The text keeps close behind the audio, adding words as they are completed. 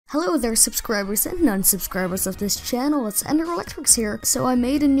Hello there, subscribers and non-subscribers of this channel. It's EnderElectrics here. So I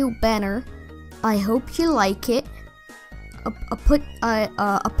made a new banner. I hope you like it. I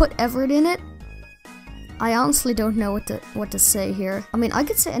put Everett in it. I honestly don't know what to say here. I mean, I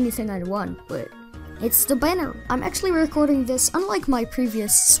could say anything I want, but it's the banner. I'm actually recording this, unlike my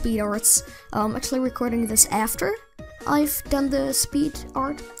previous speed arts. I'm actually recording this after I've done the speed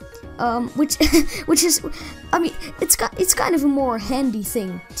art. Which is, I mean, it's kind of a more handy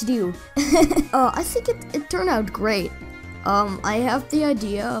thing to do. I think it turned out great. I have the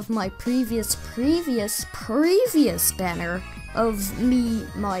idea of my previous banner of me,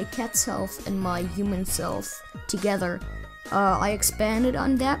 my cat self, and my human self together. I expanded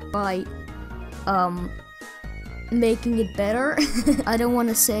on that by making it better. I don't want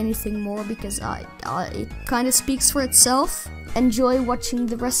to say anything more because it kind of speaks for itself. Enjoy watching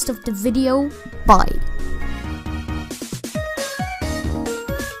the rest of the video. Bye.